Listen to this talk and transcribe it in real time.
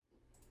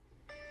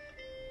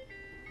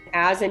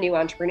as a new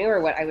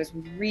entrepreneur, what I was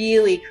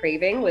really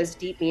craving was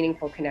deep,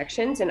 meaningful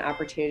connections and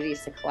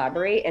opportunities to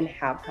collaborate and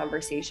have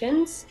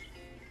conversations.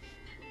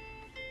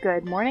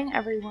 Good morning,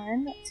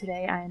 everyone.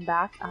 Today I am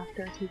back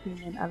after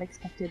taking an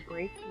unexpected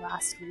break.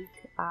 Last week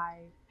I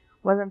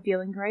wasn't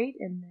feeling great,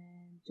 and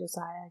then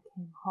Josiah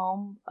came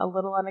home a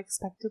little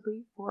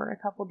unexpectedly for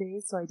a couple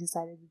days, so I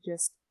decided to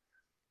just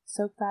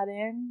soak that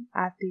in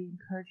at the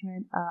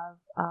encouragement of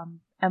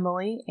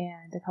Emily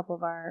and a couple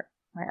of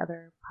my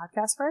other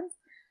podcast friends.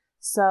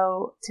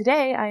 So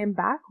today I am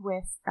back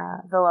with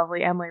the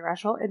lovely Emily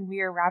Reuschel, and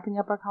we are wrapping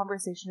up our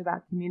conversation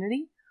about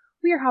community.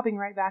 We are hopping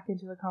right back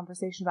into a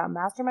conversation about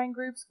mastermind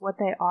groups, what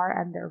they are,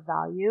 and their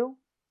value.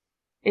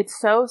 It's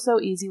so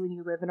easy when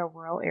you live in a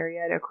rural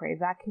area to crave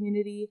that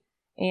community,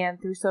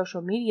 and through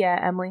social media,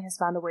 Emily has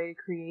found a way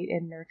to create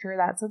and nurture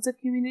that sense of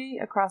community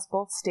across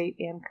both state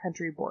and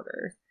country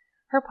borders.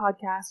 Her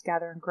podcast,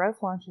 Gather and Growth,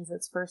 launches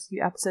its first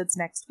few episodes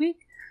next week,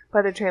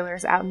 but the trailer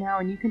is out now,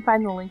 and you can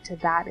find the link to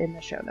that in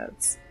the show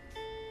notes.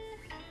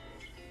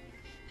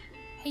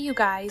 Hey, you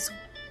guys.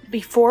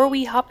 Before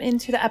we hop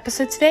into the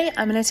episode today,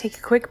 I'm going to take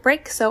a quick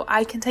break so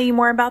I can tell you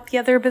more about the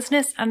other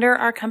business under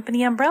our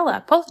company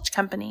umbrella, Polish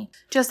Company.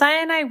 Josiah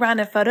and I run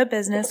a photo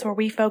business where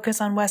we focus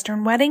on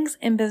Western weddings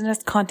and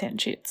business content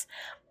shoots,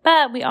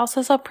 but we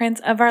also sell prints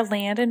of our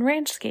land and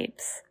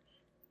ranchscapes.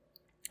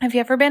 Have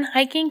you ever been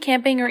hiking,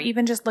 camping, or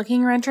even just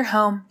looking around your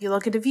home? You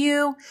look at a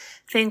view,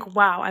 think,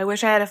 wow, I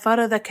wish I had a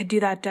photo that could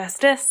do that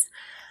justice.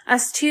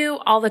 Us too,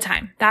 all the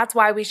time. That's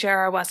why we share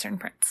our Western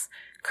prints.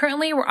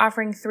 Currently, we're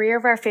offering 3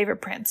 of our favorite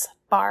prints.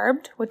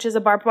 Barbed, which is a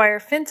barbed wire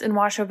fence in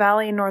Washoe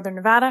Valley in northern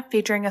Nevada,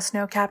 featuring a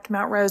snow-capped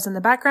Mount Rose in the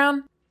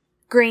background.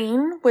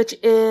 Green, which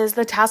is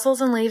the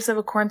tassels and leaves of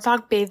a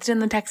cornstalk bathed in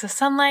the Texas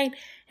sunlight.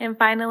 And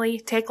finally,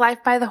 Take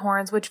Life by the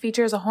Horns, which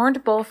features a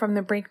horned bull from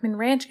the Brinkman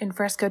Ranch in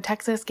Frisco,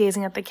 Texas,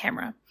 gazing at the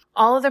camera.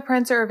 All of the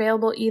prints are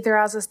available either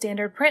as a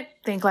standard print,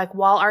 think like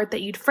wall art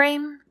that you'd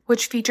frame,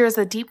 which features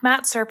a deep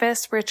matte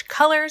surface, rich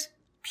colors,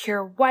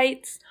 pure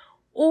whites,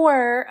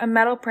 or a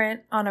metal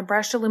print on a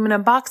brushed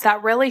aluminum box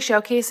that really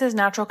showcases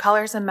natural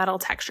colors and metal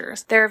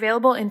textures. They're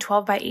available in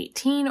 12 by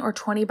 18 or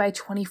 20 by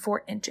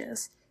 24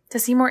 inches. To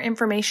see more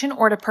information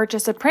or to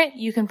purchase a print,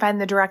 you can find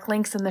the direct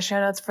links in the show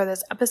notes for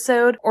this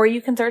episode, or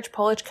you can search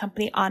Polish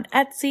Company on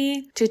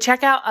Etsy. To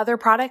check out other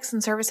products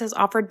and services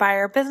offered by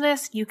our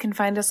business, you can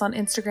find us on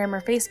Instagram or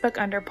Facebook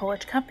under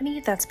Polish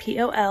Company. That's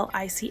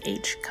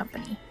P-O-L-I-C-H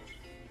Company.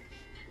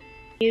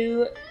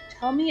 You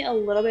tell me a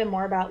little bit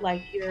more about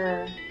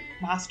your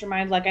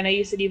mastermind. I know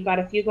you said you've got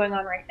a few going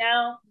on right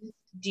now.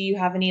 Do you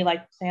have any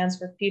plans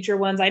for future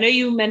ones? I know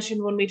you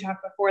mentioned when we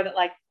talked before that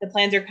the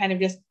plans are kind of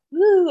just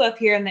up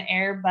here in the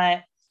air,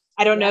 but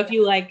I don't know if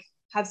you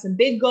have some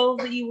big goals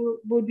that you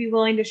would be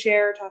willing to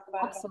share or talk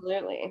about.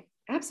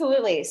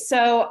 Absolutely.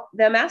 So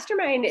the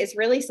mastermind is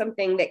really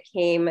something that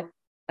came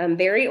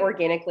very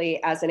organically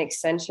as an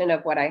extension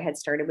of what I had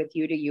started with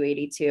you to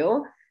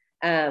U82.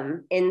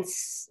 In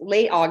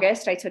late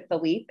August, I took the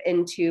leap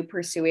into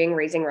pursuing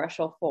Raising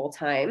Reuschel full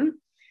time,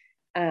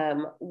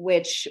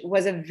 which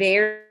was a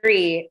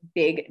very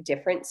big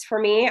difference for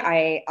me.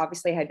 I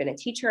obviously had been a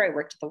teacher. I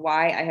worked at the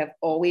Y. I have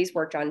always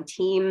worked on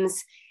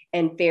teams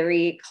and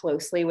very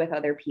closely with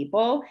other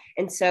people.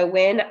 And so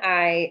when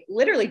I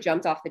literally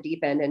jumped off the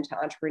deep end into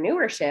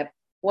entrepreneurship,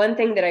 one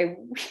thing that I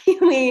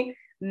really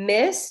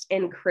missed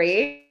and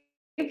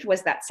craved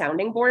was that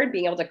sounding board,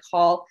 being able to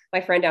call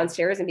my friend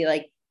downstairs and be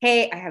like,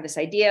 hey, I have this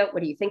idea.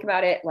 What do you think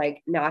about it?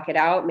 Knock it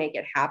out, make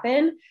it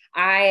happen.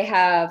 I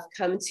have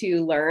come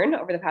to learn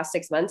over the past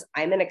 6 months,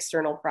 I'm an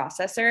external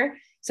processor.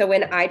 So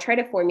when I try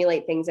to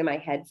formulate things in my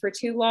head for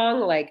too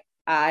long,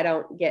 I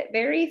don't get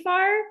very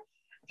far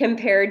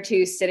compared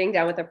to sitting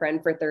down with a friend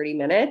for 30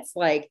 minutes,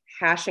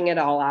 hashing it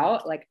all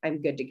out,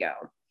 I'm good to go.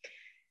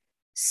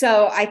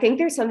 So I think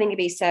there's something to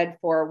be said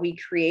for we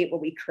create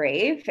what we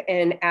crave.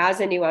 And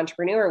as a new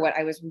entrepreneur, what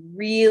I was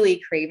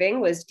really craving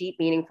was deep,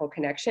 meaningful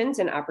connections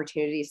and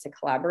opportunities to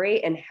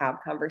collaborate and have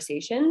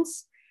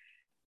conversations.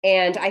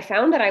 And I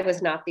found that I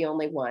was not the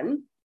only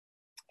one,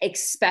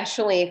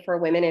 especially for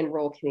women in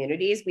rural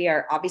communities. We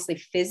are obviously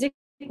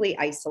physically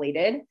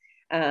isolated.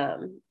 A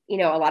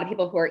lot of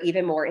people who are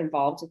even more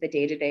involved with the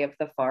day-to-day of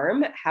the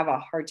farm have a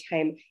hard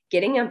time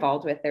getting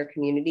involved with their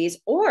communities,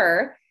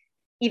 or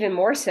even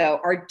more so,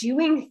 are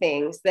doing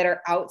things that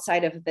are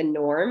outside of the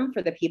norm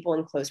for the people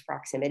in close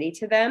proximity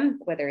to them,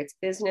 whether it's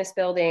business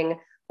building,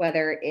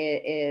 whether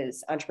it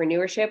is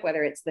entrepreneurship,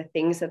 whether it's the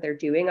things that they're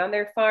doing on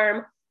their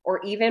farm,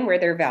 or even where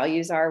their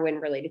values are when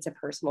related to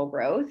personal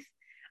growth.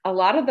 A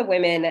lot of the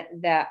women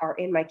that are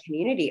in my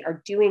community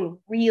are doing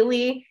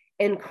really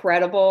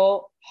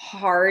incredible,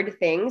 hard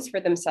things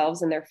for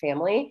themselves and their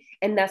family.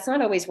 And that's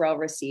not always well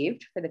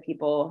received for the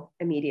people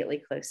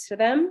immediately close to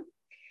them.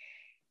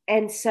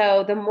 And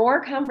so the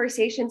more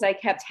conversations I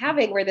kept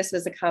having where this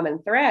was a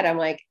common thread, I'm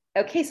like,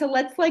 okay, so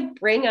let's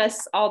bring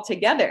us all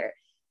together.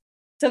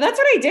 So that's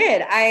what I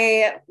did.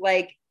 I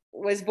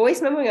was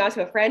voice memoing out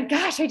to a friend,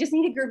 gosh, I just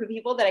need a group of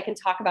people that I can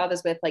talk about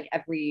this with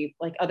every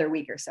other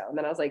week or so. And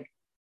then I was like,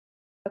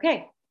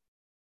 okay,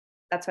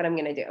 that's what I'm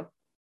going to do.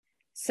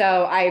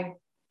 So I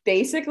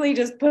basically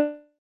just put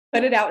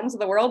it out into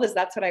the world, as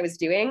that's what I was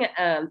doing.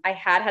 I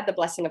had the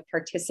blessing of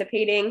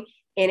participating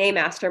in a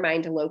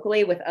mastermind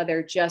locally with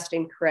other just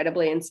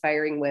incredibly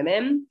inspiring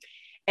women.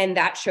 And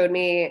that showed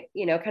me,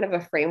 kind of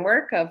a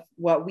framework of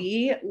what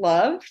we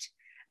loved,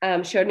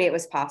 showed me it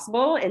was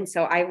possible. And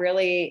so I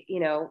really,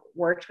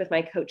 worked with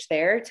my coach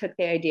there, took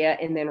the idea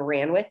and then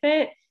ran with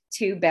it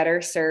to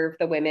better serve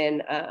the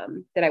women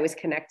that I was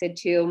connected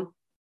to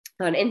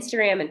on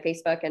Instagram and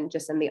Facebook and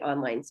just in the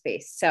online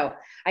space. So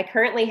I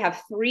currently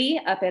have 3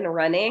 up and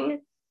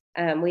running.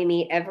 We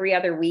meet every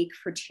other week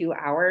for 2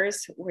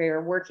 hours.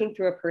 We're working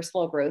through a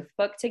personal growth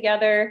book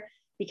together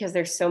because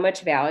there's so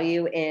much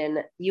value in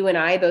you and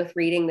I both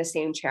reading the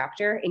same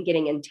chapter and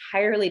getting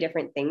entirely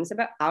different things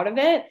out of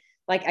it.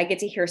 Like I get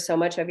to hear so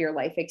much of your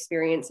life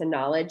experience and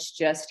knowledge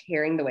just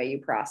hearing the way you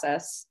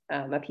process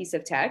a piece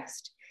of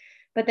text.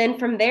 But then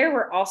from there,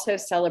 we're also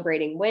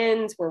celebrating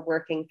wins. We're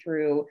working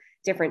through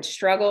different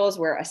struggles.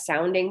 We're a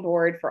sounding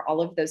board for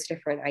all of those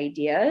different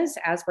ideas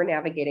as we're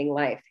navigating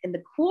life. And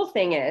the cool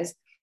thing is,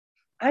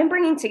 I'm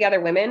bringing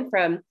together women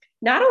from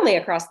not only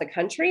across the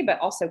country, but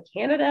also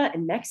Canada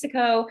and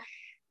Mexico,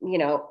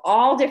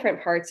 all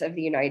different parts of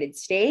the United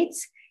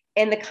States.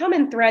 And the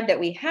common thread that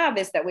we have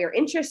is that we're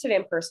interested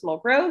in personal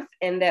growth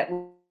and that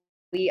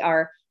we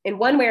are in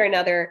one way or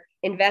another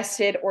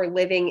invested or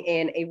living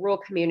in a rural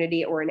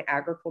community or in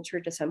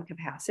agriculture to some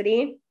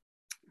capacity,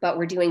 but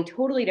we're doing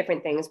totally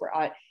different things. We're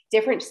at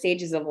different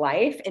stages of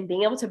life, and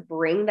being able to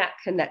bring that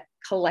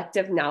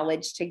collective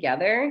knowledge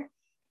together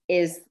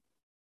is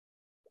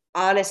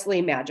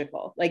honestly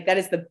magical. Like that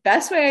is the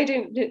best way I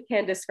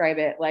can describe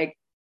it. Like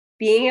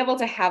being able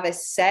to have a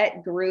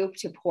set group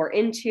to pour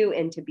into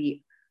and to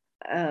be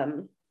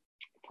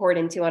poured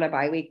into on a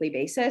biweekly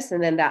basis.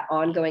 And then that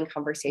ongoing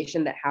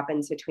conversation that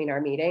happens between our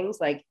meetings,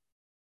 like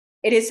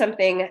it is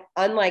something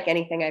unlike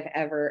anything I've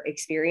ever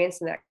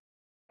experienced in that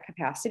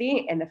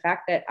capacity. And the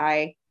fact that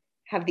I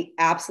have the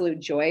absolute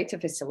joy to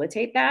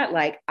facilitate that,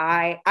 like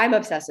I'm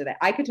obsessed with it.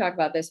 I could talk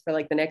about this for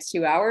like the next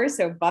 2 hours.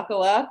 So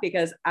buckle up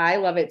because I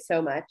love it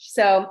so much.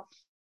 So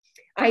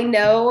I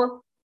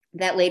know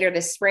that later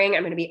this spring,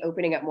 I'm going to be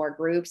opening up more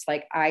groups.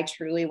 Like I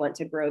truly want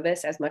to grow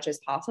this as much as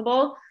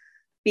possible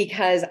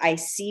because I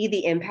see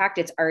the impact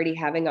it's already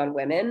having on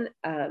women.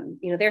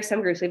 There are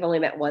some groups we've only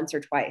met once or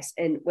twice,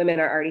 and women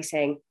are already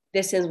saying,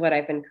 this is what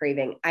I've been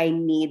craving. I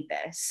need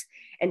this.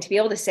 And to be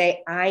able to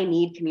say, I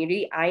need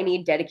community, I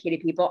need dedicated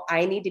people,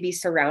 I need to be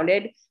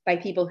surrounded by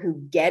people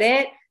who get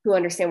it, who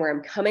understand where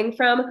I'm coming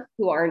from,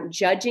 who aren't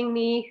judging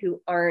me,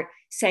 who aren't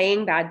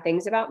saying bad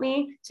things about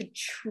me, to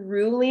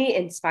truly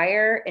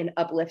inspire and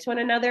uplift one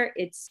another.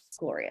 It's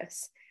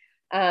glorious.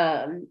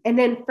 And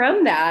then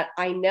from that,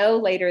 I know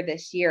later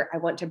this year, I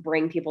want to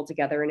bring people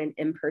together in an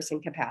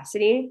in-person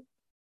capacity.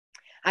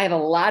 I have a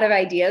lot of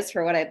ideas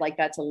for what I'd like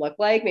that to look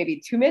like,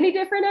 maybe too many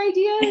different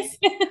ideas.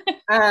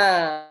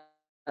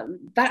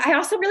 But I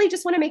also really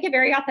just want to make it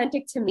very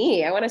authentic to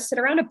me. I want to sit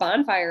around a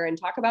bonfire and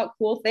talk about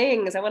cool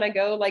things. I want to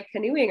go like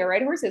canoeing or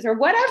ride horses or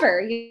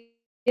whatever,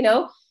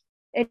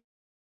 and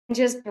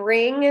just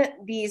bring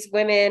these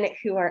women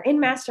who are in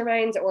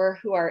masterminds or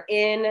who are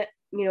in,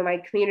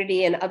 my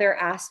community and other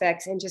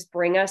aspects, and just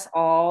bring us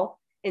all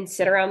and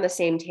sit around the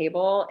same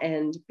table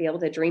and be able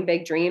to dream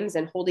big dreams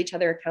and hold each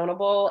other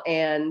accountable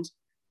and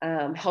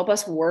help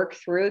us work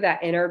through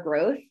that inner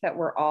growth that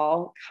we're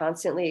all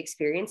constantly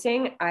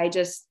experiencing. I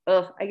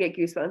get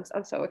goosebumps.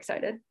 I'm so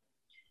excited.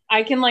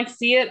 I can like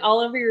see it all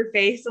over your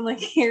face and like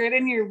hear it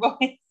in your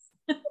voice.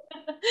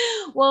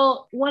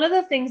 Well, one of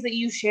the things that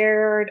you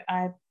shared,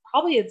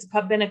 probably it's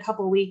been a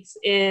couple of weeks,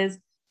 is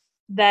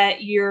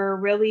that you're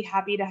really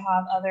happy to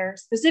have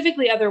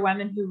specifically other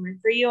women who root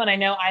for you. And I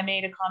know I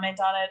made a comment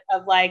on it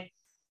of like,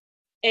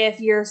 if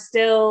you're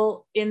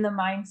still in the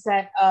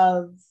mindset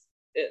of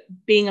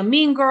being a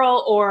mean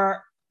girl,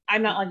 or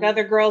I'm not like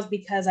other girls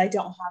because I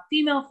don't have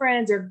female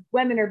friends, or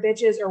women are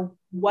bitches or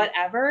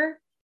whatever,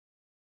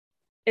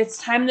 it's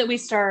time that we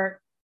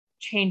start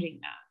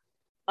changing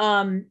that.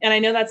 And I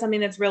know that's something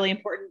that's really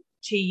important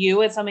to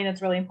you. It's something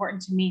that's really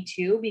important to me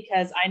too,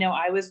 because I know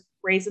I was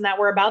raised in that.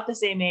 We're about the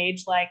same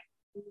age. Like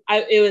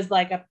it was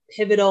like a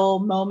pivotal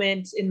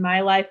moment in my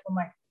life when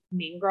like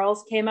Mean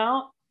Girls came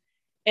out.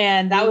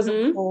 And that was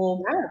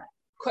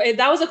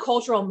that was a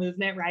cultural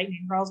movement, right?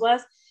 Mean Girls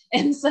was.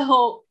 And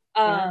so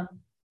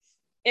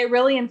it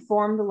really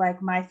informed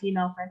like my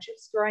female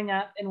friendships growing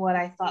up and what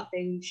I thought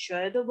they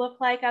should look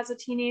like as a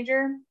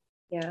teenager.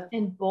 Yeah.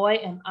 And boy,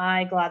 am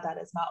I glad that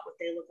is not what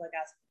they look like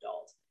as an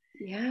adult.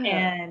 Yeah.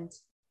 And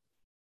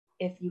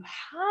if you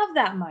have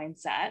that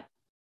mindset,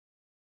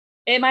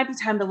 it might be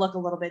time to look a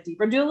little bit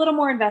deeper, do a little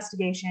more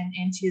investigation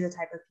into the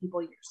type of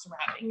people you're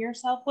surrounding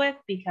yourself with,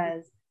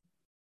 because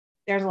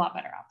there's a lot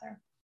better out there.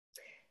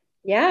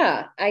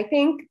 Yeah. I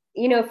think,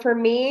 for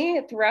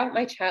me throughout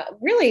my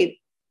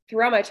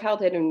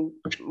childhood and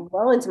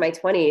well into my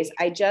 20s,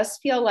 I just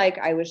feel like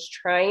I was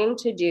trying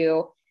to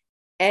do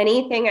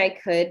anything I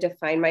could to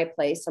find my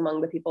place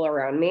among the people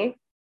around me.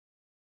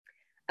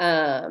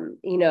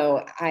 You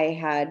know, I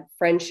had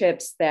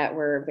friendships that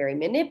were very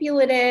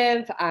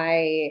manipulative.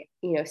 I,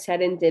 you know,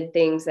 said and did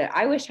things that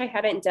I wish I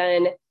hadn't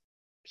done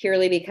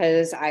purely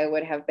because I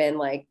would have been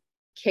like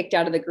kicked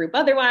out of the group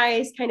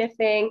otherwise, kind of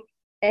thing.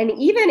 And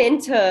even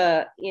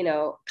into, you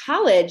know,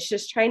 college,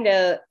 just trying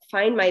to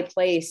find my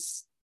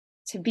place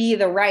to be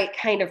the right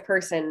kind of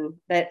person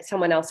that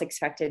someone else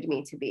expected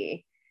me to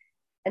be.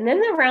 And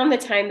then around the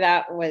time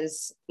that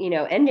was, you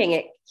know, ending,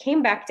 it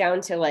came back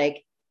down to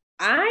like,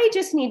 I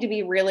just need to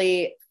be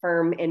really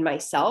firm in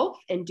myself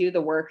and do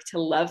the work to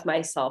love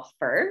myself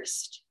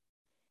first.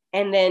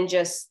 And then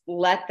just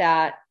let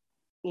that,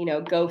 you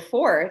know, go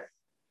forth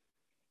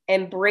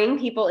and bring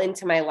people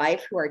into my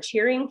life who are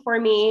cheering for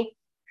me,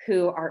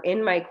 who are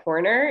in my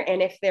corner.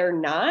 And if they're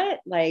not,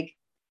 like,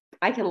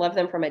 I can love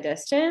them from a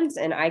distance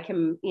and I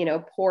can, you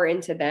know, pour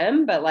into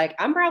them, but like,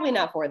 I'm probably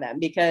not for them,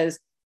 because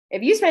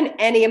if you spend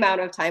any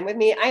amount of time with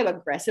me, I am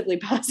aggressively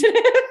positive.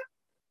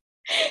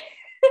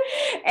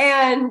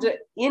 And,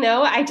 you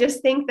know, I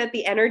just think that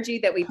the energy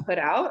that we put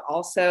out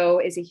also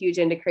is a huge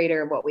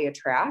indicator of what we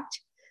attract.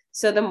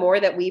 So the more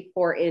that we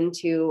pour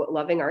into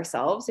loving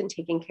ourselves and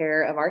taking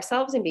care of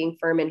ourselves and being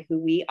firm in who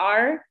we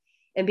are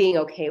and being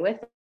okay with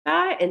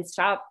that, and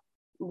stop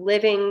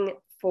living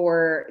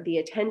for the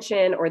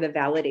attention or the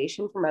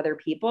validation from other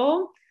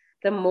people,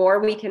 the more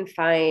we can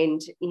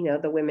find, you know,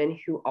 the women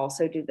who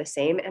also do the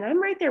same. And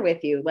I'm right there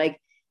with you. Like,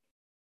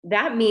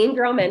 that mean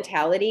girl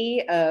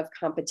mentality of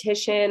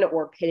competition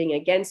or pitting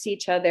against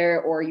each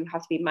other, or you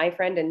have to be my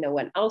friend and no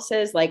one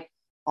else's, like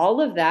all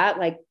of that,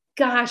 like,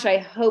 gosh, I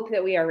hope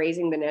that we are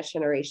raising the next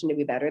generation to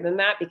be better than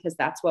that, because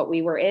that's what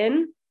we were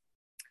in.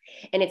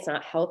 And it's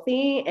not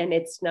healthy and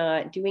it's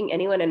not doing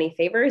anyone any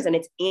favors, and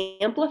it's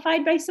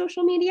amplified by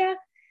social media.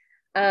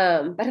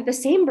 But at the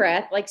same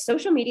breath, like,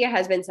 social media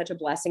has been such a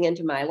blessing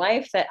into my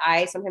life that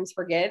I sometimes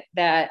forget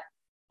that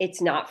it's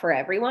not for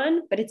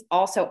everyone, but it's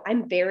also,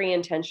 I'm very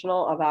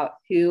intentional about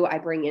who I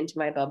bring into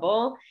my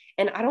bubble.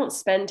 And I don't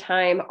spend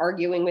time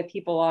arguing with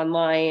people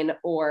online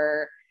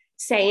or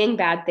saying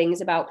bad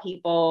things about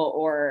people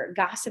or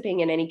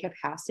gossiping in any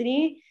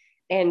capacity.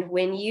 And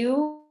when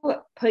you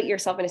put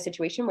yourself in a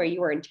situation where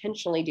you are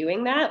intentionally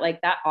doing that,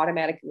 like, that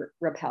automatically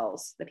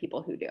repels the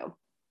people who do.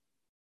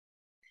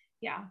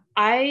 Yeah.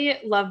 I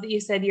love that you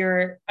said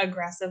you're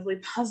aggressively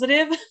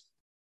positive.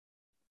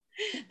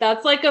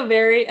 That's like I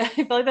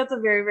feel like that's a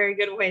very, very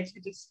good way to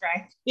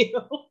describe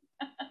you.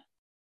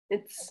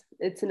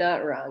 It's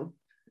not wrong.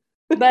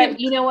 But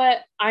you know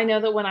what? I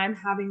know that when I'm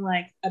having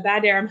like a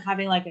bad day, or I'm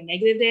having like a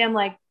negative day, I'm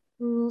like,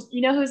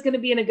 you know who's going to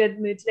be in a good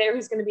mood today, or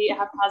who's going to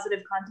have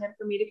positive content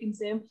for me to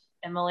consume?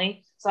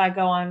 Emily. So I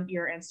go on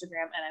your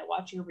Instagram and I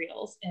watch your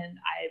reels, and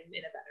I'm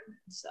in a better mood.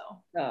 So,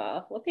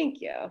 well,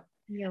 thank you.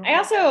 I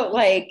also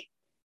like,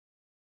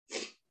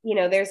 you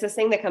know, there's this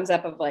thing that comes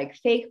up of like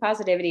fake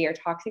positivity or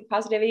toxic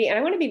positivity. And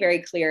I want to be very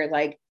clear,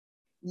 like,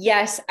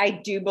 yes, I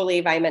do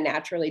believe I'm a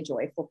naturally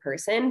joyful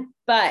person,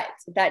 but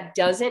that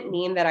doesn't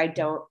mean that I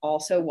don't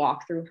also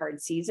walk through hard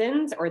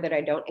seasons or that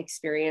I don't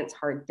experience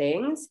hard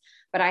things.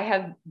 But I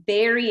have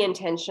very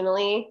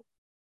intentionally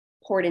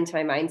poured into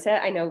my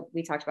mindset. I know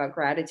we talked about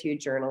gratitude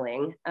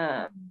journaling.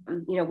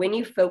 You know, when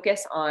you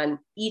focus on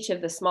each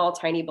of the small,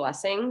 tiny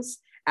blessings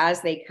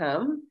as they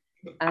come,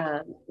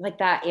 like,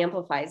 that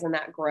amplifies and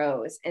that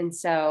grows. And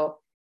so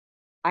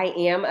I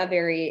am a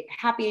very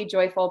happy,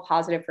 joyful,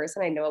 positive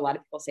person. I know a lot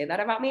of people say that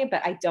about me,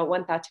 but I don't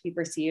want that to be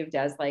perceived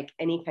as like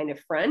any kind of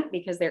front,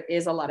 because there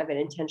is a lot of an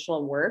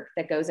intentional work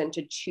that goes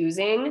into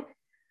choosing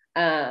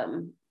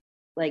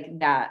like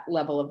that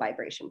level of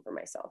vibration for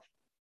myself.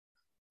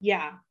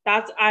 Yeah,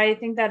 I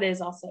think that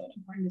is also an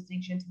important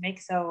distinction to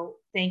make. So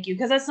thank you.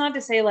 Because that's not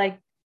to say like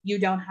you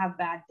don't have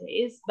bad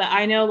days, but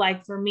I know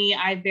like for me,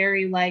 I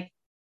very like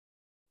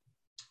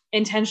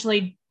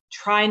intentionally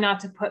try not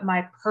to put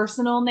my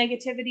personal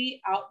negativity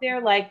out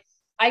there. Like,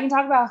 I can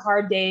talk about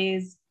hard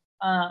days,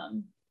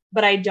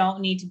 but I don't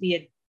need to be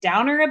a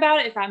downer about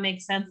it, if that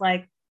makes sense.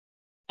 Like,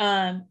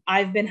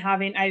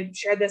 I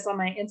shared this on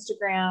my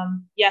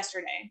Instagram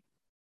yesterday.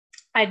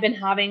 I'd been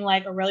having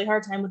like a really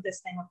hard time with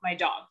this thing with my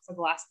dog for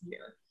the last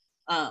year.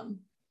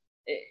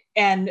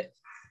 And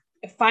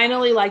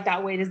finally, like,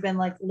 that weight has been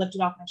like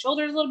lifted off my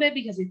shoulders a little bit,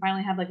 because we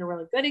finally had like a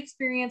really good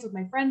experience with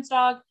my friend's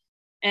dog.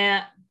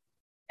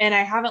 And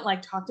I haven't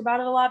like talked about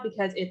it a lot,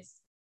 because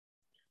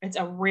it's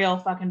a real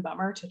fucking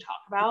bummer to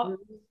talk about.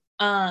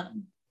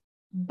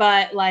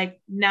 But like,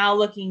 now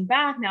looking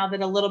back, now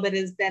that a little bit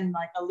has been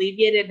like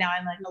alleviated, now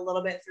I'm like a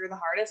little bit through the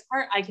hardest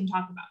part, I can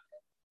talk about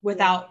it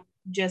without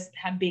just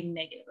being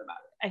negative about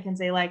it. I can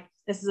say like,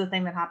 this is a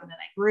thing that happened and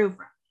I grew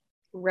from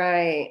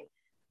it.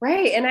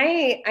 Right. And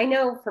I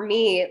know for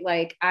me,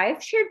 like,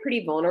 I've shared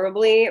pretty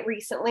vulnerably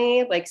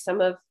recently, like some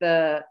of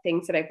the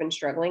things that I've been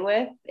struggling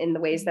with in the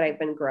ways that I've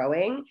been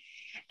growing.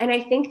 And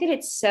I think that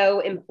it's so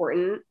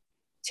important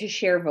to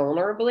share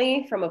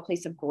vulnerably from a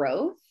place of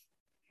growth,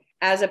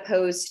 as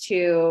opposed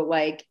to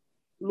like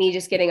me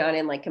just getting on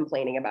and like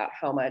complaining about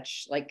how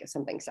much like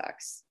something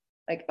sucks.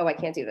 Like, oh, I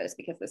can't do this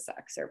because this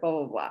sucks, or blah,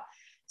 blah, blah.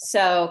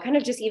 So kind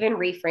of just even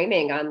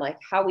reframing on like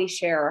how we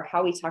share or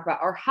how we talk about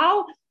or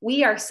how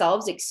we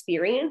ourselves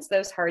experience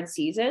those hard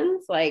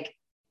seasons. Like,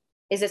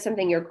 is it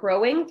something you're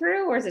growing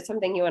through, or is it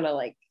something you want to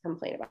like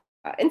complain about?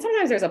 And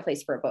sometimes there's a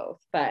place for both,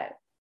 but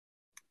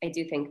I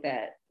do think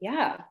that,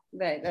 yeah,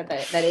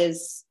 that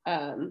is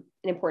an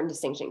important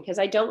distinction, because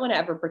I don't want to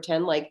ever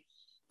pretend like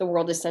the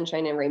world is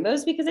sunshine and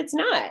rainbows, because it's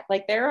not.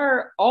 Like, there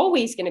are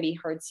always going to be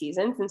hard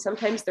seasons, and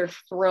sometimes they're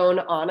thrown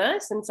on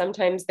us, and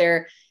sometimes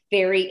they're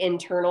very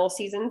internal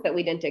seasons that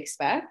we didn't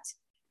expect.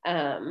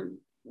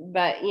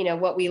 But you know,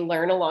 what we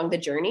learn along the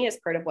journey is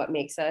part of what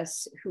makes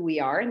us who we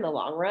are in the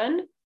long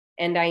run.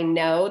 And I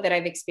know that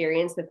I've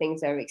experienced the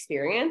things I've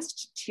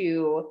experienced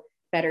to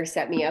better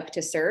set me up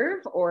to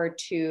serve or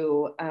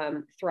to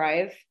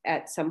thrive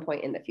at some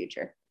point in the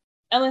future.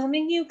 And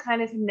something you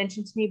kind of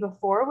mentioned to me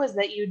before was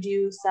that you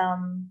do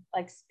some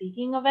like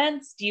speaking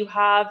events. Do you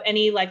have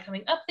any like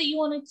coming up that you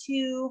wanted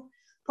to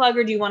plug,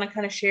 or do you want to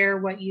kind of share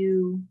what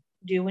you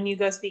do when you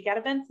go speak at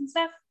events and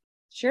stuff?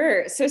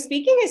 Sure. So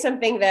speaking is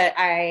something that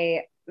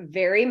I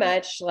very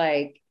much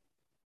like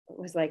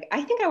was like,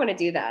 I think I want to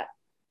do that.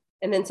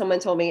 And then someone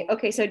told me,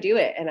 okay, so do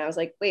it. And I was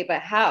like, wait,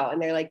 but how?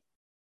 And they're like,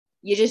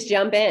 you just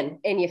jump in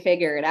and you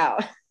figure it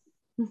out,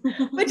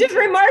 which is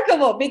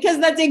remarkable because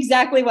that's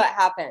exactly what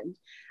happened.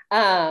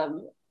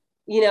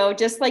 You know,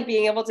 just like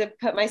being able to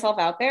put myself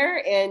out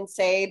there and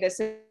say, this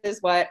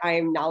is what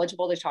I'm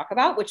knowledgeable to talk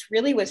about, which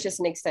really was just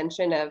an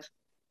extension of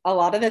a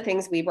lot of the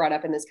things we brought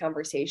up in this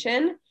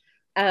conversation.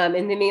 And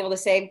then being able to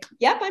say,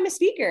 yep, I'm a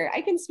speaker. I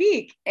can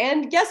speak.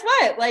 And guess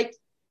what? Like,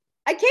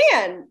 I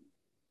can,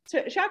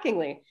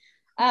 shockingly.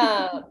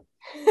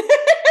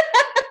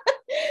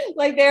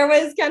 Like, there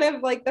was kind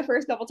of like the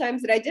first couple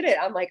times that I did it,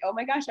 I'm like, oh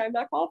my gosh, I'm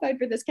not qualified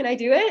for this. Can I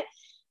do it?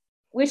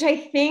 Which I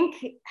think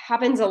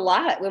happens a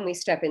lot when we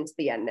step into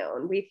the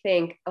unknown. We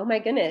think, oh my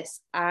goodness,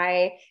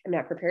 I am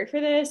not prepared for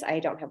this. I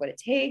don't have what it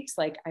takes.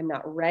 Like, I'm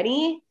not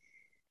ready.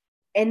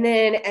 And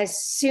then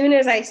as soon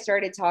as I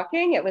started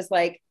talking, it was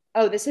like,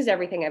 oh, this is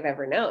everything I've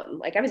ever known.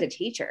 Like, I was a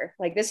teacher.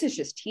 Like, this is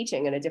just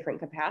teaching in a different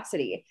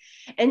capacity.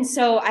 And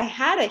so I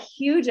had a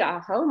huge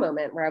aha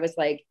moment where I was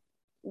like,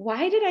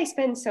 why did I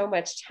spend so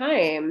much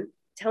time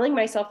telling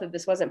myself that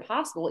this wasn't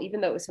possible,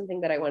 even though it was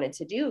something that I wanted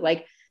to do?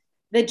 Like,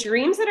 the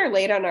dreams that are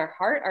laid on our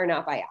heart are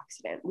not by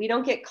accident. We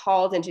don't get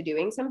called into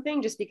doing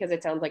something just because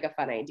it sounds like a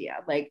fun idea.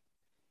 Like,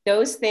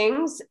 those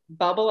things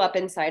bubble up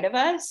inside of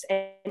us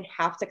and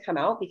have to come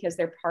out because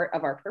they're part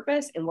of our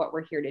purpose and what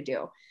we're here to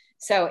do.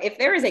 So if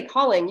there is a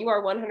calling, you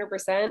are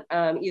 100%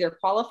 either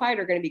qualified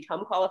or going to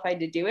become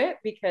qualified to do it,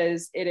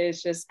 because it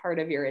is just part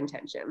of your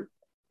intention.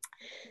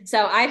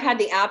 So I've had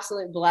the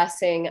absolute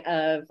blessing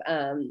of,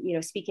 you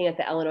know, speaking at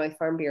the Illinois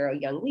Farm Bureau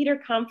Young Leader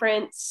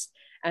Conference,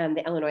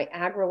 the Illinois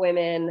Agri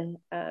Women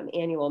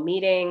annual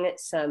meeting,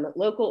 some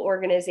local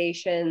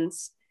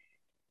organizations.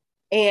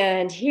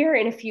 And here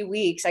in a few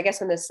weeks, I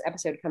guess when this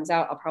episode comes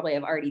out, I'll probably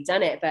have already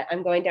done it, but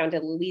I'm going down to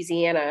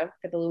Louisiana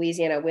for the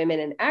Louisiana Women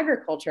in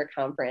Agriculture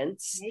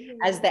Conference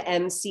as the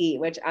MC,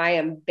 which I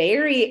am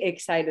very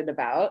excited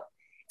about.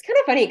 It's kind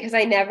of funny because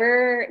I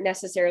never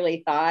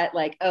necessarily thought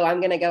like, oh,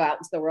 I'm going to go out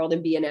into the world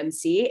and be an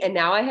MC. And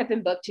now I have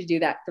been booked to do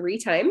that 3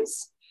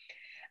 times.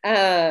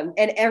 And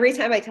every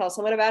time I tell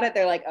someone about it,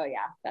 they're like, oh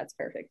yeah, that's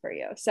perfect for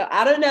you. So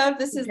I don't know if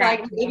this is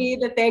like maybe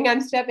the thing I'm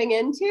stepping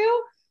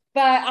into,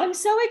 but I'm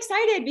so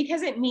excited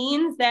because it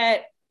means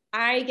that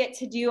I get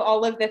to do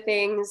all of the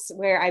things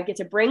where I get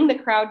to bring the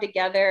crowd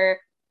together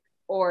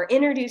or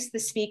introduce the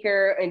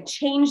speaker and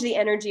change the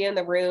energy in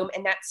the room.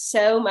 And that's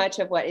so much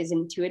of what is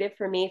intuitive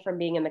for me from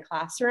being in the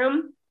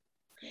classroom.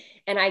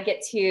 And I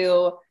get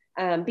to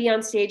be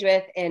on stage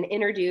with and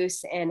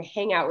introduce and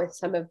hang out with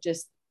some of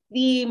just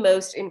the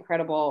most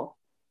incredible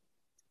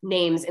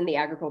names in the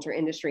agriculture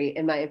industry,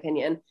 in my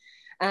opinion.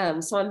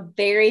 So I'm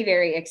very,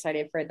 very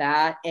excited for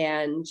that.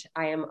 And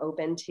I am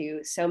open to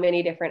so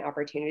many different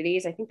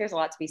opportunities. I think there's a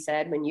lot to be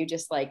said when you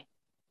just like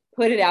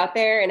put it out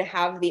there and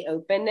have the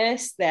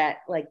openness that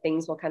like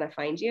things will kind of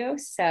find you.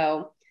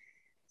 So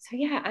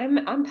yeah,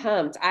 I'm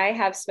pumped. I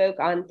have spoke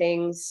on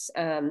things,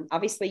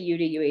 obviously U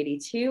to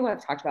U82.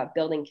 I've talked about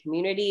building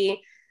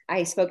community.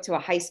 I spoke to a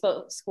high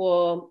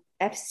school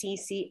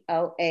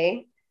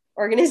FCCLA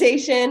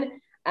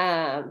organization,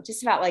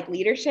 just about like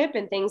leadership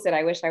and things that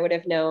I wish I would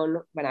have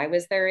known when I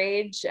was their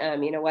age.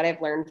 You know, what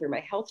I've learned through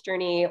my health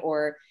journey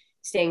or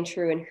staying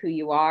true in who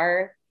you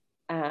are.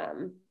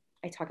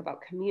 I talk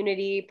about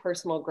community,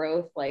 personal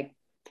growth, like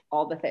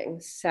all the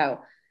things. So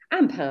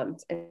I'm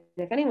pumped. And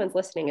if anyone's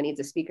listening and needs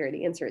a speaker,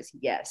 the answer is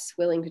yes,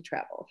 willing to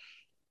travel.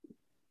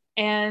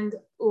 And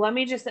let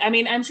me just, I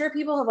mean, I'm sure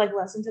people have like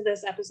listened to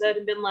this episode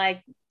and been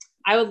like,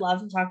 I would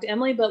love to talk to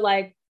Emily, but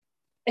like,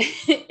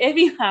 if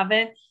you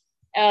haven't,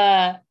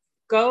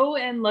 go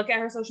and look at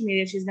her social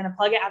media. She's going to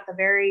plug it at the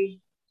very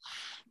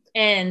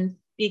end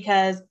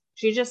because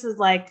she just is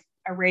like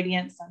a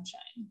radiant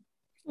sunshine.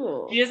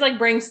 Ooh. She just like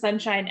brings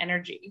sunshine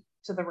energy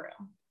to the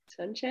room.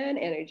 Sunshine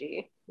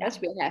energy. That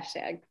should be a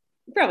hashtag.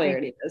 Probably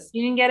already is.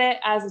 You can get it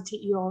as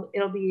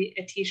it'll be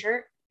a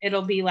t-shirt.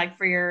 It'll be like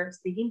for your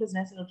speaking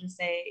business. It'll just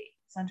say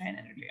sunshine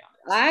energy on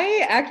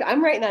this.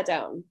 I'm writing that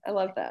down. I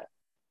love that.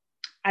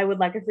 I would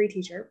like a free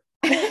t-shirt.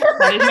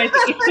 That is my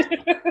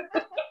fee.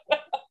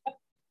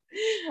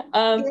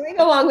 Going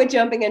along with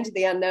jumping into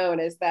the unknown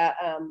is that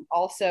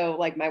also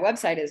like my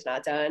website is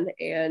not done,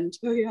 and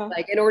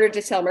like in order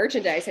to sell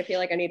merchandise I feel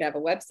like I need to have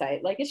a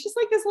website. Like it's just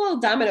like this little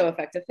domino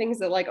effect of things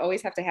that like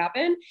always have to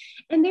happen,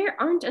 and there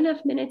aren't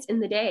enough minutes in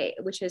the day,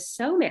 which is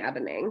so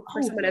maddening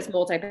for someone as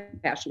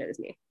multi-passionate as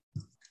me.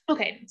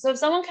 Okay, so if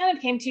someone kind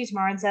of came to you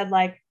tomorrow and said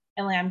like,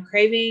 Emily, I'm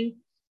craving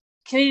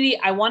community,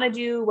 I want to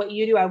do what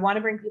you do, I want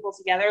to bring people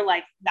together,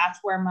 like that's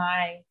where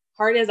my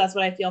heart is, that's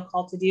what I feel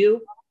called to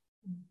do,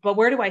 but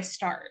where do I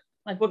start?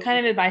 Like, what kind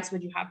of advice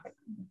would you have for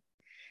them?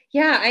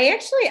 Yeah,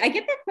 I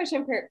get that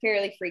question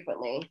fairly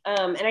frequently.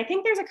 And I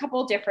think there's a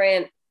couple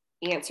different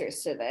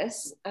answers to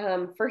this.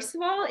 First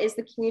of all, is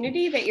the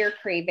community that you're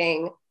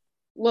craving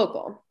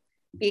local?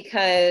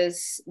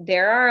 Because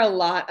there are a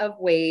lot of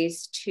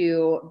ways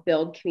to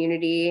build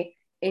community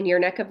in your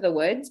neck of the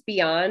woods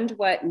beyond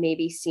what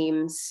maybe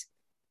seems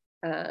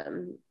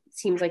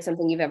like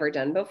something you've ever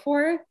done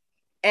before.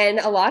 And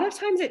a lot of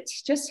times it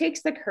just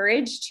takes the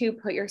courage to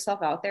put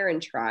yourself out there and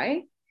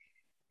try.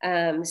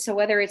 So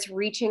whether it's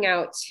reaching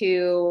out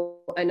to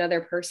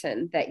another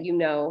person that you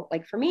know,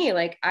 like for me,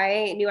 like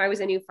I knew I was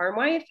a new farm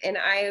wife and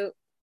I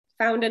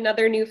found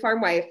another new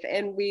farm wife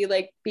and we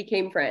like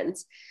became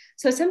friends.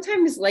 So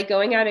sometimes like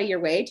going out of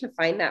your way to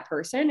find that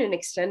person and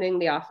extending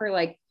the offer,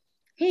 like,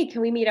 hey,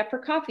 can we meet up for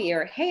coffee?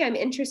 Or, hey, I'm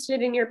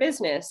interested in your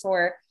business.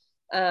 Or,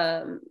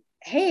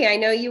 hey, I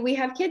know we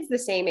have kids the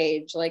same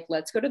age. Like,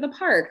 let's go to the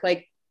park.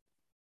 Like,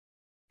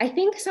 I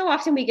think so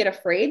often we get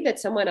afraid that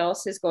someone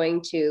else is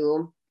going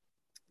to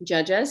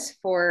judge us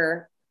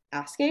for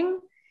asking,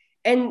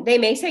 and they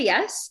may say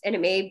yes and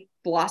it may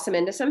blossom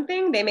into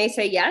something. They may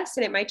say yes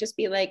and it might just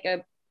be like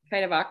a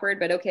kind of awkward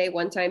but okay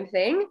one-time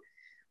thing.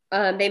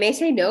 They may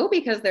say no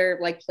because their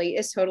like plate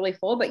is totally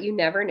full, but you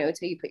never know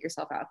till you put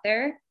yourself out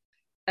there.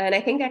 And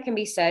I think that can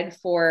be said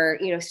for,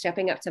 you know,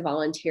 stepping up to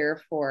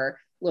volunteer for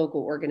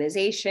local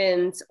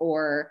organizations,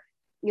 or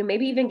you know,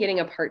 maybe even getting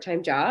a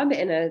part-time job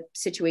in a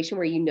situation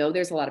where you know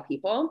there's a lot of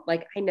people.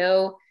 Like I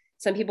know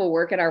some people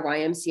work at our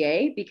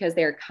YMCA because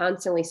they're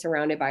constantly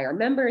surrounded by our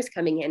members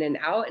coming in and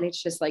out, and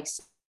it's just like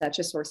such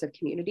a source of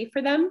community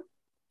for them.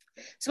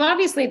 So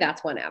obviously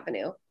that's one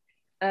avenue.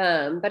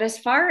 But as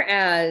far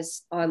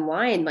as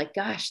online, like,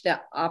 gosh, the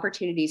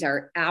opportunities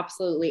are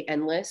absolutely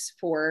endless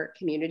for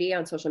community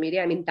on social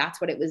media. I mean, that's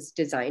what it was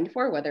designed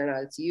for. Whether or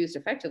not it's used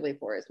effectively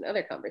for is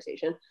another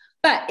conversation,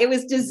 but it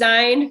was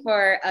designed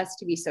for us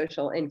to be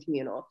social and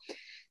communal.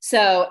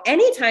 So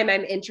anytime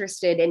I'm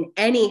interested in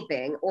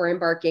anything or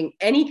embarking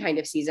any kind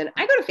of season,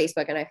 I go to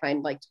Facebook and I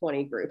find like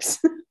 20 groups,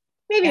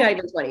 maybe not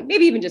even 20,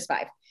 maybe even just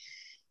 5.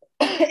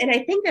 And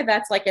I think that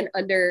that's like an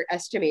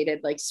underestimated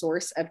like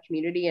source of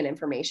community and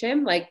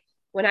information. Like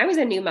when I was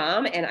a new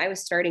mom and I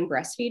was starting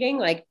breastfeeding,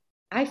 like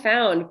I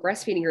found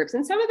breastfeeding groups,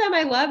 and some of them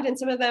I loved and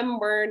some of them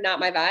were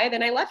not my vibe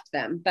and I left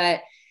them.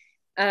 But,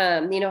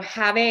 you know,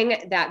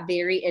 having that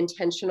very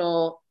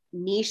intentional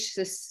niche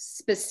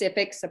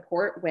specific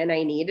support when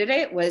I needed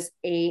it was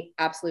a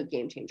absolute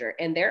game changer.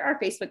 And there are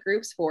Facebook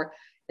groups for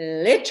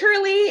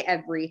literally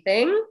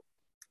everything.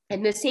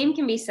 And the same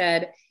can be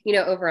said, you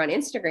know, over on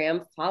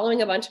Instagram,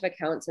 following a bunch of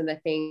accounts and the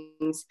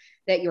things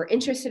that you're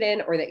interested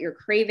in or that you're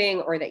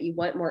craving or that you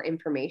want more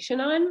information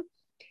on.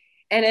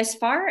 And as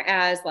far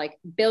as like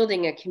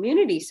building a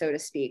community, so to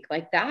speak,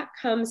 like that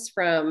comes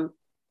from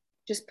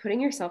just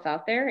putting yourself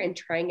out there and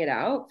trying it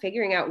out,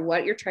 figuring out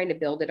what you're trying to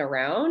build it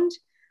around.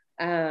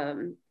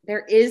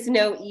 There is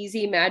no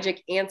easy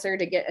magic answer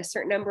to get a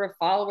certain number of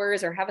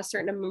followers or have a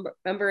certain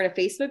number in a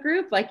Facebook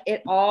group. Like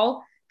it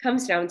all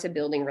comes down to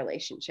building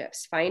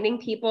relationships, finding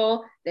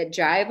people that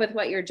jive with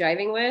what you're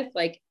jiving with,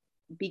 like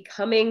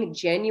becoming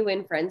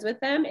genuine friends with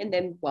them and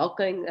then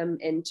welcoming them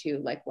into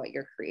like what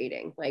you're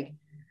creating. Like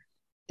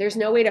there's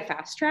no way to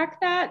fast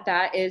track that.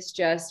 That is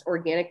just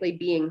organically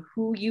being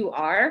who you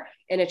are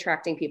and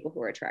attracting people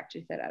who are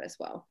attracted to that as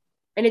well.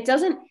 And it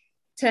doesn't,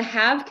 to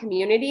have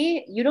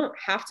community, you don't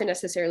have to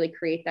necessarily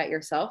create that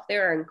yourself.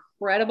 There are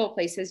incredible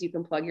places you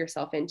can plug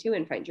yourself into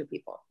and find your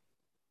people.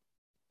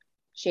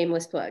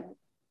 Shameless plug.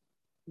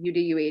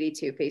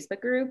 UDU82 Facebook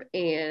group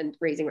and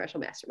Raising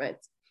Reuschel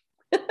Masterminds.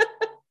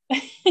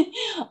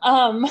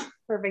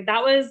 Perfect.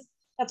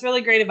 That's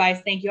really great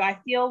advice. Thank you. I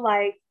feel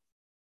like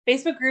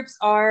Facebook groups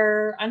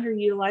are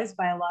underutilized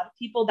by a lot of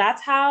people.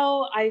 That's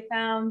how I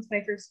found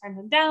my first friends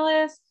in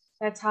Dallas.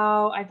 That's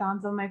how I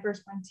found some of my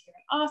first friends here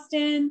in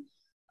Austin.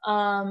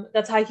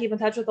 That's how I keep in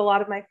touch with a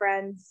lot of my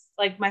friends,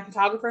 like my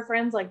photographer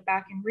friends, like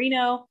back in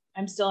Reno.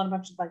 I'm still in a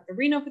bunch of like the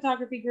Reno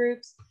photography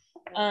groups.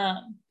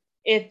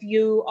 If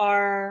you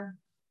are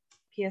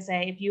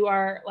PSA, if you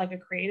are like a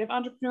creative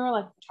entrepreneur,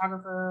 like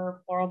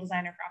photographer, floral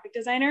designer, graphic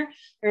designer,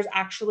 there's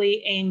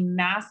actually a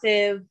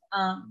massive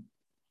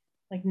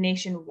like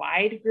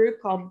nationwide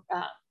group called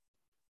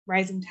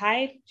Rising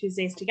Tide,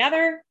 Tuesdays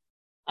Together,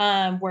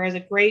 where is a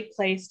great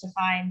place to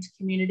find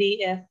community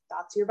if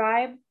that's your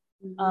vibe.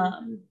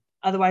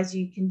 Otherwise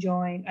you can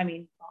join,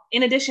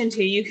 in addition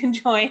to, you can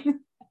join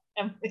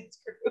Emily's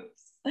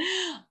groups.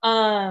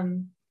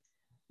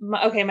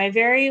 Okay, my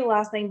very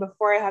last thing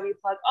before I have you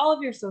plug all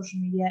of your social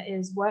media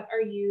is, what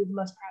are you the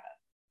most proud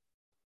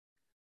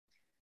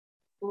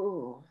of?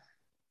 Ooh,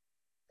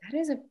 that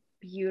is a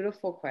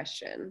beautiful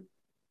question.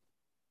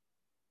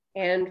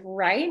 And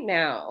right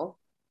now,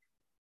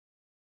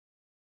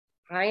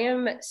 I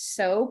am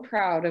so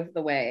proud of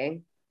the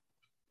way.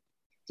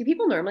 Do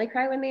people normally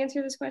cry when they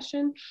answer this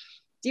question?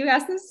 Do you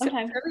ask this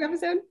sometimes every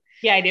episode?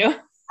 Yeah, I do.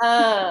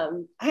 I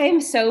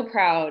am so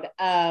proud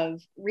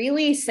of,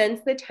 really,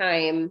 since the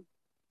time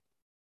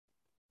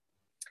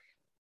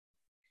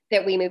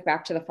that we moved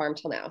back to the farm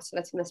till now, so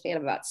that's in the span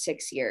of about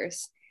 6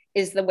 years,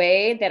 is the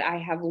way that I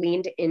have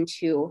leaned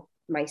into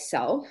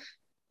myself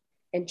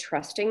and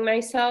trusting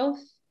myself.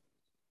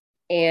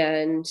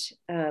 And,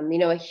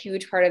 a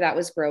huge part of that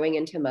was growing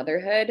into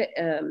motherhood.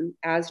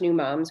 As new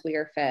moms, we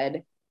are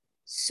fed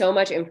so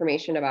much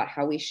information about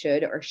how we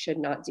should or should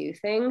not do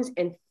things.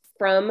 And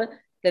from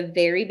the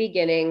very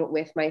beginning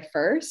with my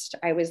first,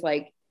 I was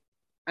like,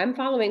 I'm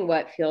following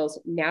what feels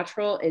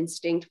natural,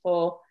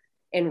 instinctful,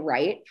 and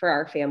right for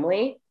our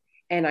family.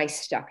 And I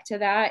stuck to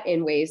that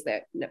in ways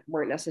that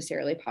weren't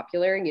necessarily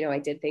popular. I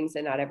did things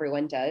that not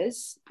everyone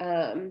does,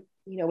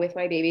 with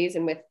my babies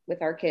and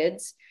with our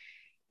kids.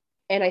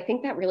 And I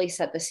think that really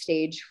set the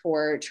stage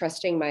for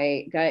trusting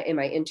my gut and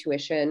my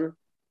intuition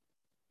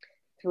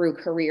through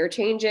career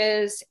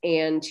changes,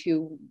 and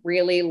to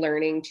really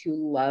learning to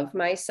love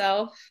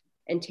myself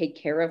and take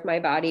care of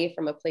my body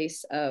from a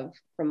place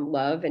from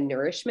love and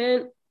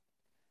nourishment.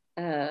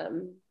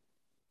 And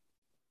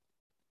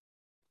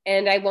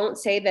I won't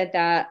say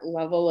that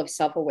level of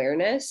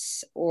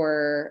self-awareness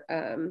or,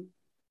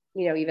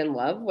 even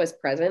love was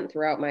present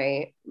throughout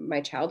my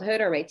childhood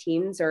or my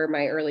teens or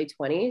my early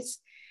 20s.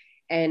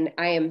 And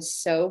I am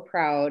so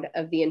proud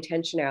of the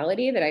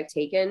intentionality that I've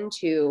taken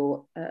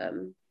to,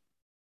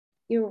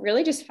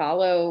 really just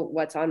follow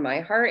what's on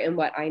my heart and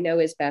what I know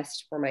is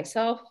best for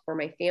myself, for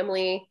my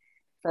family,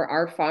 for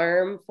our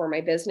farm, for my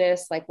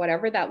business, like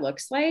whatever that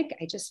looks like.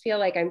 I just feel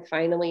like I'm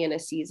finally in a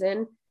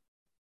season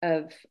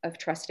of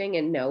trusting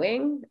and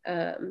knowing,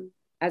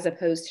 as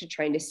opposed to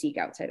trying to seek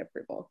outside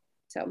approval.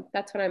 So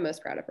that's what I'm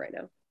most proud of right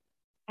now.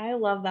 I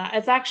love that.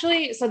 It's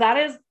actually, so that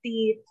is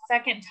the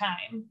second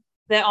time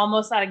that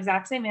almost that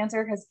exact same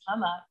answer has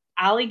come up.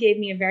 Allie gave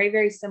me a very,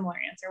 very similar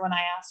answer when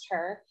I asked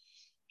her.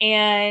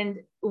 And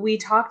we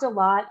talked a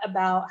lot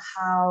about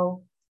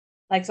how,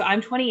 like, so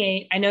I'm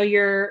 28. I know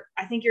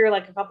I think you're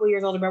like a couple of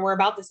years older, but we're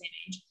about the same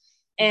age.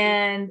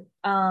 And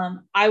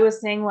I was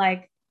saying,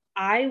 like,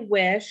 I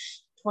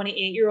wish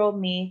 28-year-old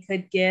me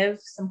could give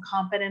some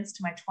confidence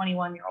to my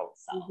 21-year-old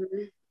self,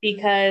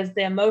 because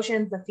the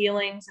emotions, the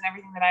feelings, and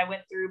everything that I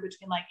went through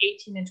between like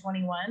 18 and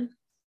 21,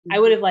 I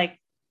would have like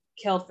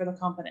killed for the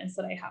confidence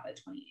that I have at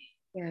 28.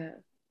 Yeah.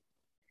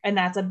 And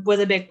was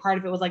a big part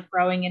of it, was like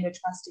growing into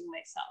trusting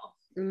myself.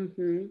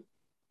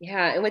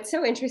 Yeah. And what's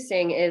so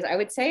interesting is, I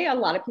would say a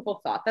lot of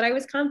people thought that I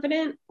was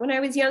confident when I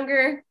was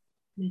younger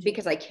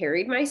because I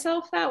carried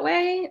myself that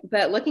way.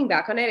 But looking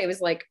back on it, it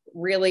was like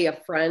really a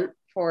front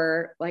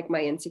for like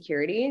my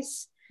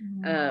insecurities.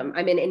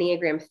 I'm in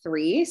Enneagram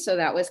 3. So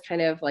that was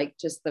kind of like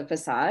just the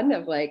facade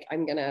of like,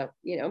 I'm going to,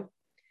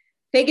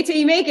 fake it till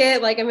you make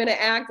it. Like, I'm going to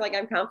act like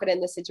I'm confident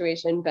in this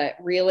situation. But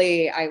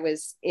really, I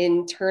was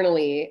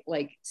internally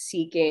like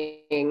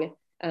seeking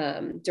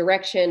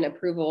direction,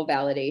 approval,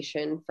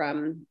 validation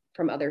from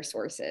other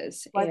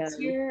sources. What's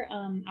your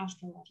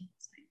astrological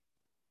sign?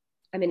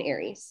 I'm in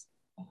Aries.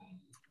 Okay.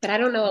 But I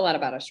don't know a lot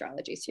about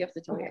astrology, so you have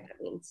to tell me what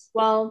that means.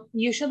 Well,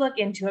 you should look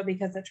into it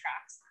because it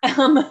tracks. I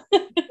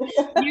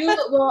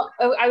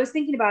was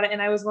thinking about it,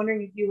 and I was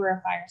wondering if you were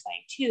a fire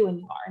sign too, and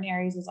you are. And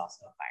Aries is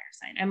also a fire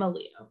sign. I'm a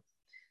Leo.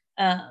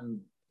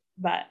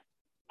 But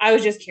I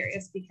was just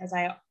curious because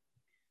I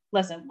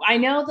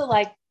know that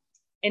like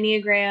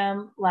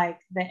Enneagram, like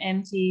the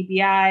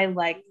MTBI,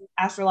 like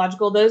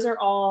astrological, those are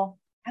all,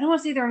 I don't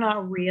want to say they're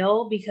not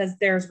real, because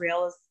there's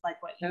real is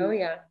like what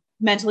you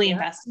mentally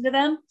invest into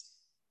them.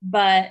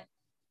 But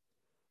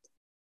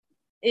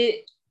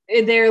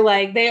they're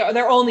like,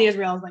 they're only as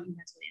real as what you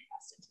mentally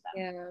invest into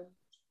them.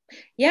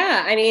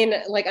 Yeah. I mean,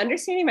 like,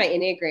 understanding my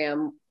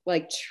Enneagram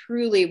like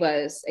truly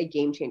was a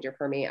game changer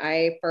for me.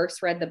 I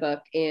first read the book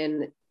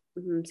in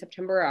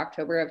September or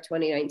October of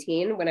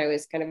 2019 when I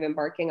was kind of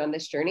embarking on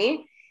this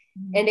journey.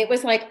 And it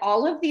was like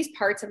all of these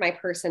parts of my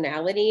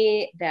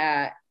personality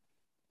that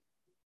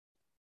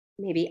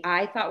maybe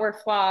I thought were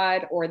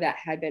flawed or that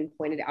had been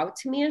pointed out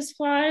to me as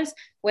flaws.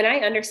 When I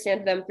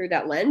understand them through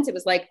that lens, it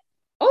was like,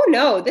 oh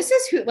no, this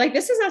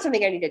is not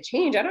something I need to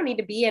change. I don't need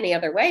to be any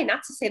other way.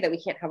 Not to say that we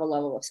can't have a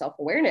level of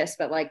self-awareness,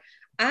 but like,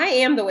 I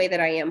am the way that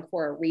I am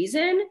for a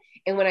reason.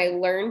 And when I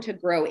learned to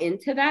grow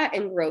into that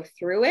and grow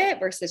through it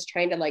versus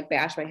trying to like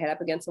bash my head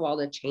up against the wall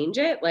to change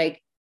it,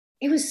 like,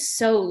 it was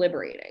so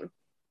liberating.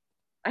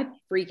 I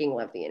freaking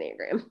love the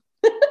Enneagram.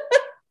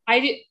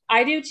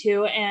 I do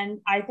too. And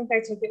I think I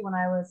took it when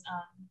I was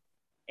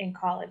in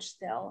college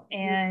still.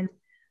 And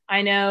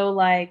I know,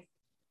 like,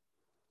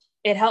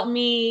 it helped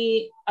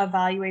me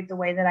evaluate the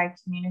way that I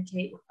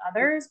communicate with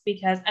others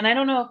because, and I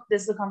don't know if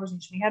this is a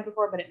conversation we had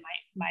before, but it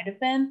might have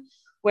been,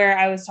 where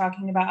I was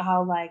talking about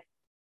how like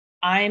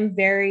I'm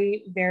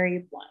very,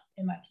 very blunt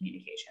in my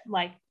communication.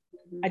 Like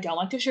I don't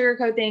like to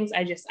sugarcoat things.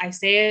 I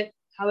say it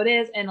how it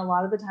is. And a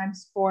lot of the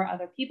times for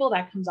other people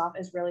that comes off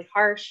as really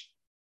harsh.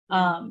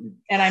 And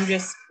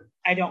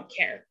I don't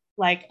care.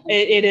 Like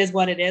it is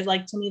what it is.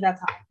 Like to me, that's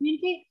how I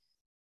communicate.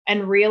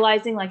 And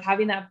realizing like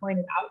having that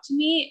pointed out to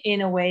me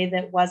in a way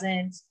that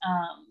wasn't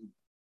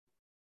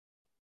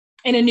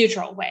in a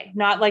neutral way,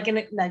 not like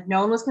like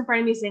no one was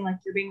confronting me saying like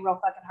you're being real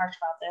fucking harsh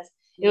about this.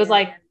 It was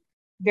like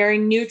very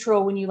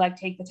neutral when you like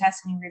take the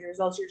test and you read the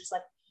results. You're just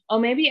like, oh,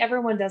 maybe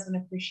everyone doesn't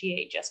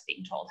appreciate just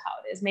being told how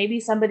it is. Maybe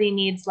somebody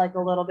needs like a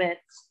little bit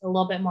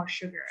more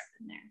sugar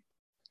up in there.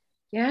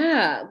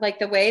 Yeah, like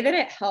the way that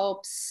it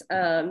helps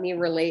me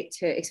relate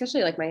to,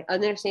 especially like my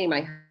understanding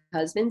my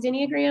husband's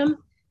Enneagram,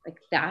 like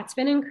that's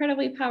been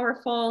incredibly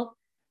powerful.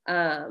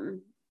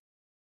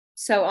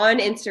 So on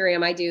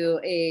Instagram, I do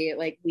a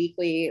like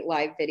weekly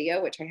live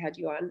video, which I had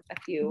you on a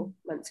few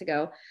months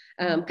ago,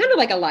 kind of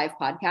like a live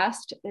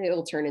podcast.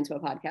 It'll turn into a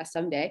podcast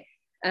someday.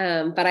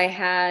 But I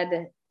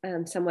had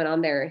someone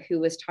on there who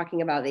was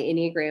talking about the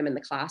Enneagram in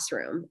the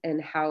classroom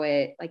and how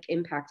it like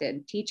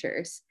impacted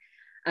teachers.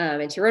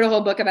 And she wrote a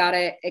whole book about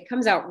it. It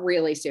comes out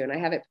really soon. I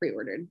have it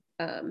pre-ordered.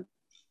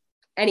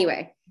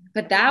 Anyway,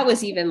 but that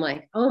was even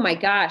like, oh my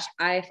gosh,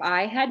 if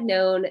I had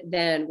known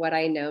then what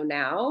I know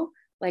now,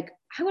 like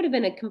I would have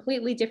been a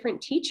completely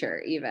different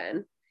teacher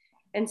even.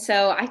 And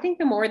so I think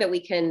the more that we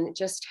can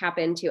just tap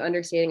into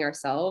understanding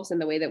ourselves and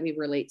the way that we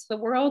relate to the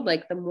world,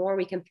 like the more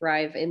we can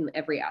thrive in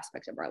every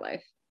aspect of our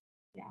life.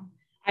 Yeah.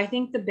 I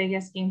think the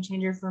biggest game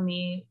changer for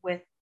me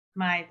with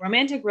my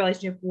romantic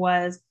relationship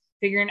was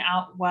figuring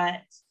out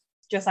what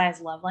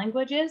Josiah's love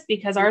language is,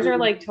 because ours are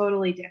like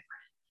totally different.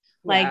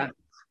 Like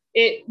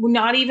it,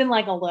 not even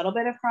like a little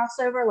bit of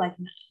crossover, like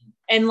none.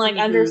 And like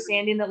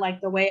understanding that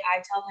like the way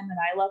I tell him that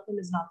I love him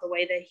is not the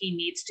way that he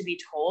needs to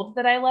be told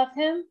that I love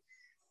him,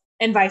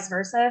 and vice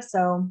versa.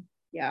 So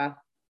yeah.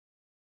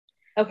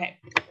 Okay.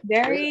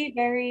 Very,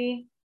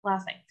 very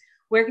last thing.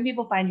 Where can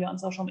people find you on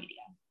social media?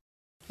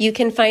 You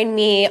can find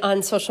me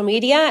on social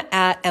media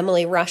at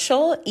Emily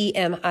Reuschel,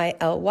 EmilYReuschel.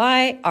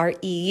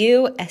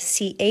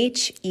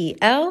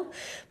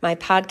 My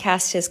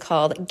podcast is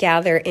called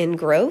Gather in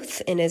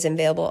Growth and is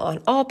available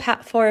on all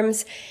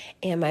platforms.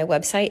 And my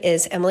website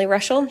is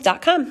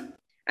emilyreuschel.com.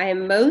 I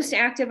am most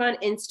active on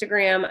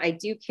Instagram. I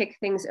do kick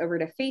things over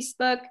to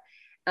Facebook.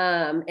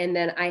 And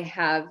then I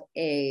have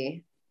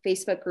a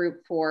Facebook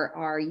group for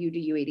our You Do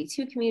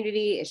U82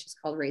 community. It's just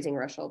called Raising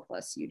Reuschel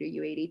plus You Do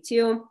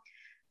U82.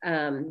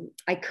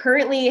 I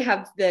currently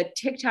have the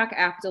TikTok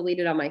app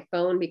deleted on my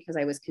phone because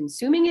I was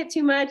consuming it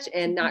too much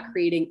and not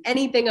creating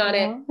anything on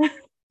it.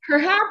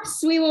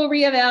 Perhaps we will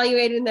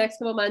reevaluate in the next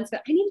couple of months,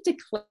 but I needed to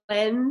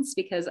cleanse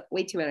because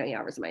way too many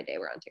hours of my day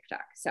were on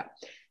TikTok. So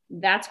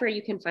that's where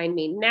you can find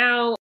me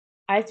now.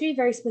 I have to be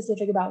very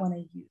specific about when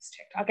I use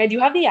TikTok. I do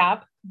have the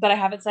app, but I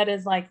have it set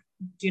as like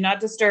do not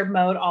disturb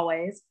mode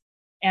always.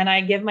 And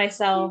I give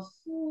myself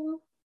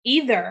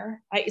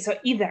either I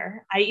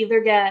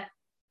get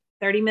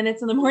 30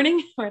 minutes in the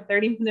morning or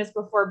 30 minutes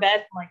before bed.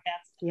 I'm like,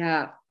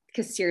 yeah.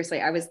 Because seriously,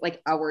 I was like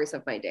hours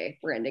of my day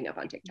were ending up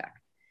on TikTok.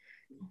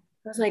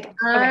 I was like,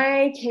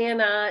 I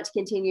cannot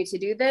continue to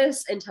do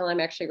this until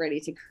I'm actually ready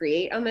to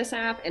create on this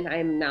app. And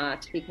I'm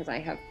not, because I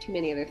have too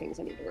many other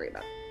things I need to worry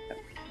about. So.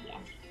 Yeah.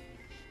 All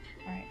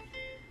right.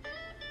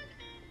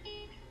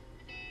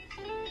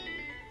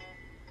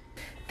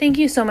 Thank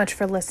you so much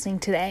for listening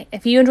today.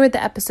 If you enjoyed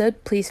the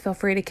episode, please feel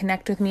free to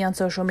connect with me on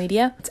social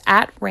media. It's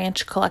at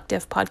Ranch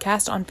Collective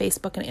Podcast on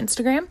Facebook and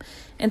Instagram,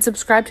 and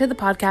subscribe to the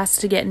podcast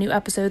to get new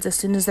episodes as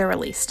soon as they're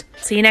released.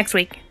 See you next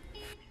week.